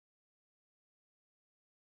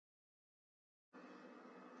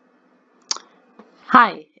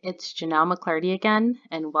Hi, it's Janelle McClarty again,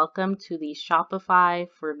 and welcome to the Shopify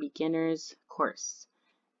for Beginners course.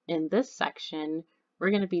 In this section, we're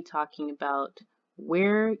going to be talking about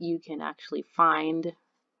where you can actually find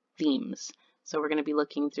themes. So we're going to be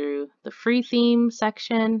looking through the free theme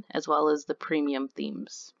section as well as the premium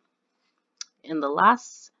themes. In the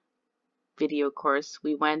last video course,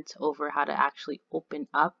 we went over how to actually open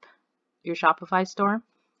up your Shopify store.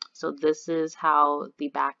 So this is how the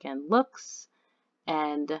back end looks.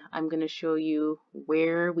 And I'm going to show you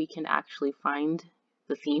where we can actually find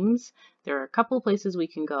the themes. There are a couple places we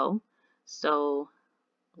can go. So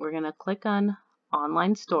we're going to click on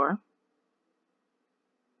Online Store,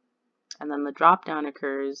 and then the drop down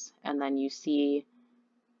occurs, and then you see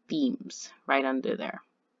themes right under there.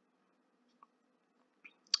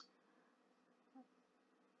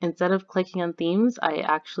 Instead of clicking on themes, I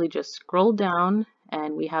actually just scroll down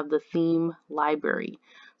and we have the theme library.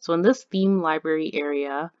 So in this theme library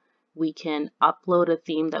area, we can upload a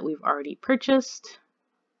theme that we've already purchased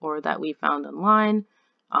or that we found online.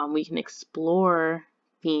 We can explore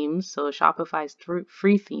themes, so Shopify's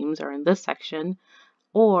free themes are in this section,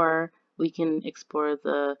 or we can explore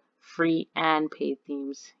the free and paid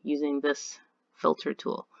themes using this filter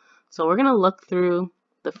tool. So we're going to look through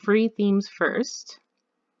the free themes first,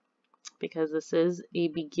 because this is a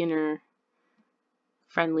beginner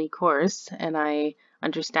friendly course and I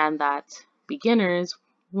understand that beginners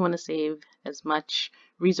want to save as much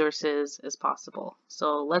resources as possible.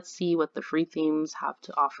 So let's see what the free themes have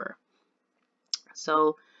to offer.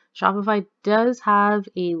 So Shopify does have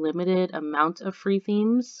a limited amount of free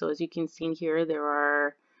themes. So as you can see here, there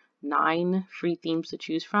are 9 free themes to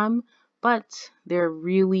choose from, but they're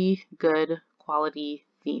really good quality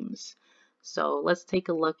themes. So let's take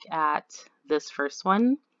a look at this first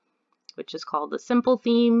one, which is called the Simple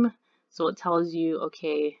theme. So it tells you,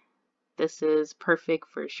 okay, this is perfect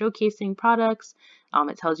for showcasing products.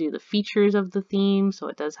 It tells you the features of the theme. So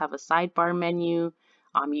it does have a sidebar menu.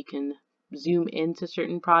 You can zoom into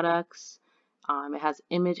certain products. It has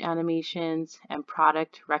image animations and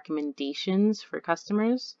product recommendations for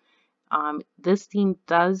customers. This theme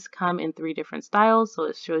does come in 3 different styles. So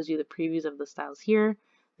it shows you the previews of the styles here.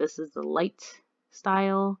 This is the light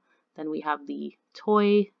style. Then we have the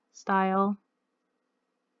toy style.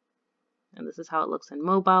 And this is how it looks in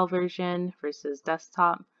mobile version versus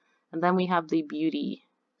desktop. And then we have the beauty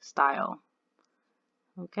style.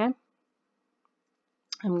 Okay.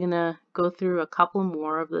 I'm going to go through a couple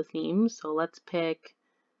more of the themes. So let's pick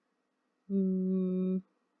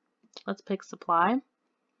supply.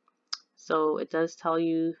 So it does tell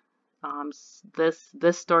you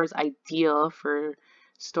this store is ideal for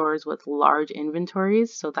stores with large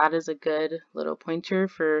inventories. So that is a good little pointer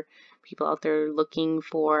for people out there looking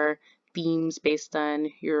for themes based on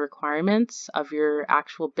your requirements of your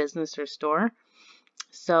actual business or store.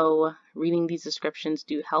 So reading these descriptions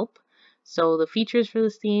do help. So the features for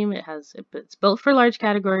this theme, it's built for large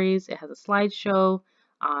categories. It has a slideshow.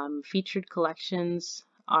 Featured collections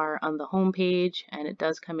are on the home page, and it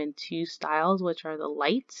does come in 2 styles, which are the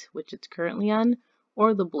light, which it's currently on,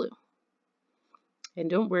 or the blue. And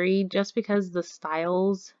don't worry, just because the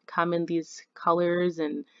styles come in these colors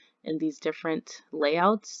and in these different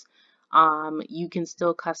layouts, you can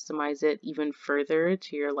still customize it even further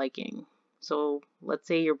to your liking. So let's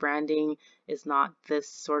say your branding is not this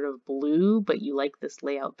sort of blue, but you like this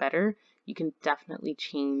layout better, you can definitely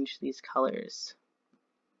change these colors.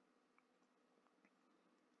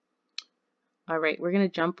 All right, we're going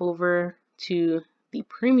to jump over to the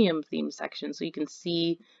premium theme section so you can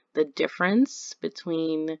see the difference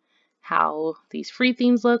between how these free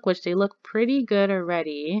themes look, which they look pretty good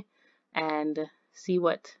already, and see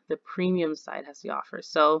what the premium side has to offer.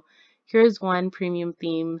 So here's one premium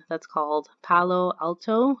theme that's called Palo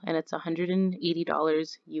Alto, and it's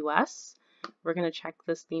 $180 US. We're going to check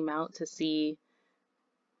this theme out to see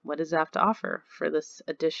what does it have to offer for this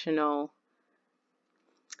additional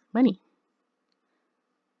money.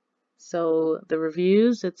 So the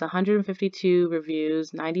reviews, it's 152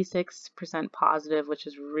 reviews, 96% positive, which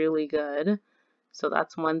is really good. So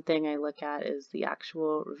that's one thing I look at is the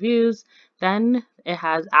actual reviews. Then it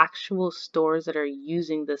has actual stores that are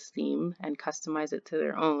using this theme and customize it to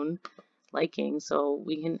their own liking. So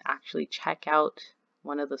we can actually check out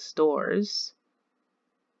one of the stores.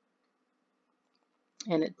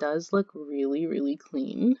 And it does look really, really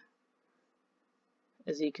clean,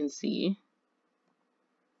 as you can see.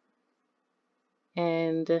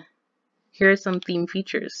 And here are some theme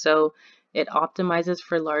features. So it optimizes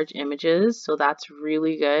for large images, so that's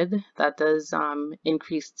really good. That does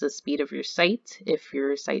increase the speed of your site if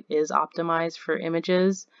your site is optimized for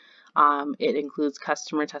images. It includes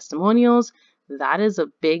customer testimonials. That is a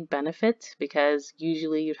big benefit because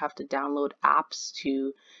usually you'd have to download apps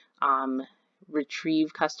to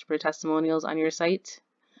retrieve customer testimonials on your site.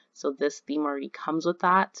 So this theme already comes with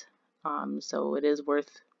that. So it is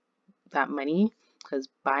worth that money because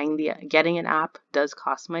getting an app does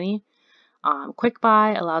cost money. Quick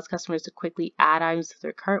Buy allows customers to quickly add items to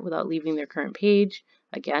their cart without leaving their current page.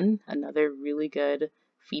 Again, another really good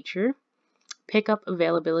feature. Pickup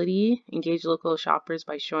availability. Engage local shoppers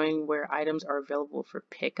by showing where items are available for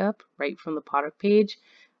pickup right from the product page.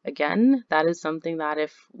 Again, that is something that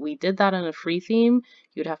if we did that on a free theme,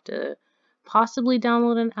 you'd have to possibly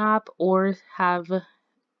download an app or have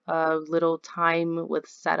a little time with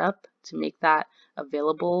setup to make that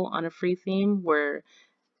available on a free theme, whereas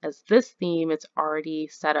this theme, it's already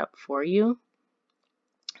set up for you.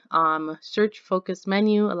 Search focused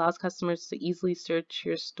menu allows customers to easily search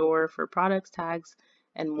your store for products, tags,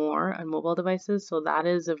 and more on mobile devices. So that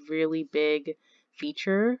is a really big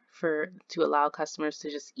feature to allow customers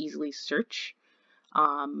to just easily search.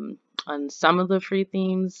 On some of the free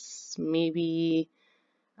themes, maybe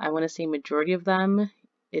I want to say majority of them,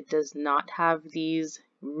 it does not have these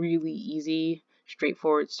really easy,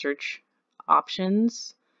 straightforward search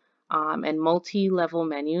options. And multi-level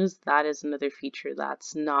menus, that is another feature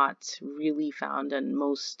that's not really found in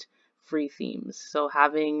most free themes. So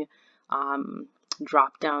having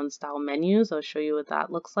drop-down style menus, I'll show you what that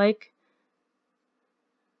looks like.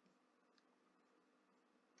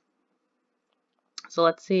 So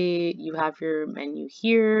let's say you have your menu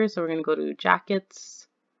here. So we're going to go to jackets.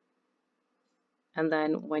 And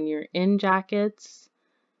then when you're in jackets,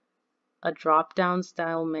 a drop-down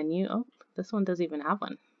style menu. Oh, this one doesn't even have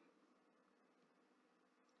one.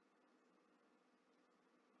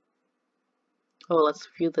 Oh, let's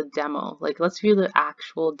view the demo. Let's view the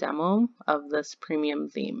actual demo of this premium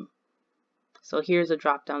theme. So here's a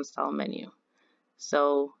drop-down style menu.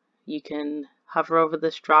 So you can hover over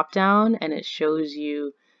this drop-down and it shows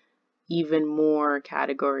you even more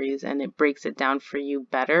categories and it breaks it down for you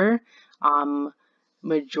better.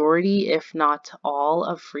 Majority, if not all,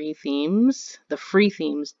 of the free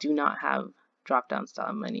themes do not have drop-down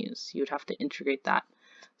style menus. You'd have to integrate that.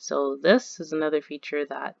 So this is another feature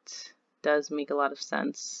that does make a lot of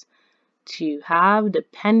sense to have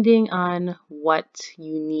depending on what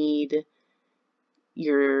you need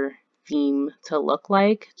your theme to look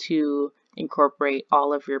like to incorporate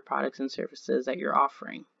all of your products and services that you're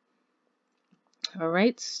offering. All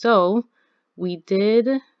right, so we did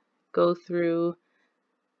go through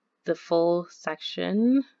the full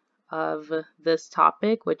section of this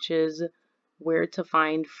topic, which is where to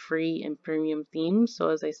find free and premium themes. So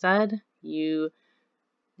as I said, you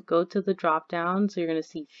go to the drop down, so you're going to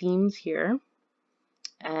see themes here,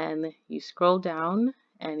 and you scroll down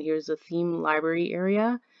and here's the theme library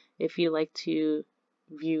area. If you like to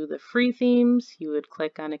view the free themes, you would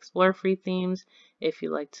click on explore free themes. If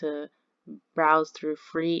you like to browse through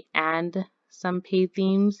free and some paid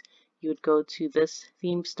themes, you would go to this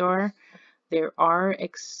theme store. There are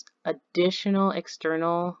additional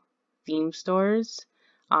external theme stores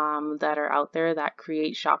that are out there that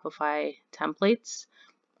create Shopify templates.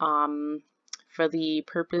 For the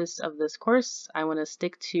purpose of this course, I want to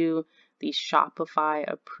stick to the Shopify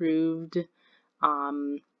approved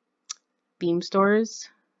theme stores,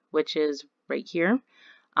 which is right here.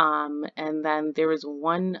 And then there is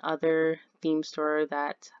one other theme store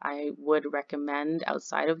that I would recommend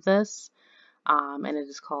outside of this, and it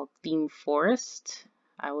is called Theme Forest.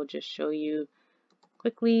 I will just show you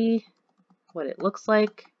quickly what it looks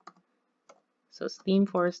like. So it's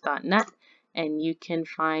themeforest.net, and you can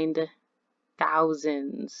find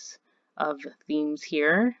thousands of themes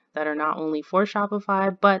here that are not only for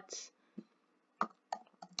Shopify, but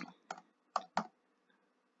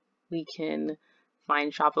we can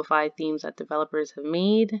find Shopify themes that developers have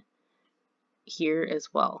made here as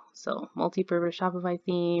well. So multi-purpose Shopify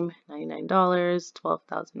theme, $99,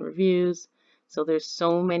 12,000 reviews. So there's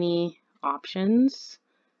so many options.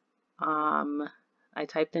 I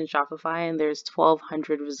typed in Shopify and there's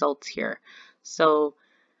 1,200 results here. So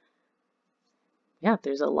yeah,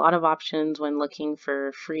 there's a lot of options when looking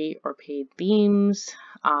for free or paid themes.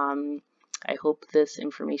 I hope this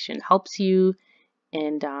information helps you,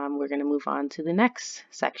 and we're going to move on to the next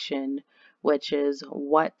section, which is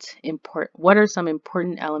what are some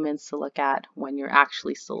important elements to look at when you're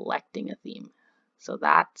actually selecting a theme. So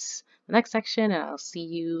that's the next section, and I'll see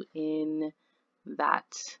you in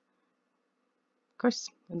that course,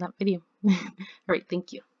 in that video. All right,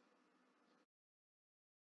 thank you.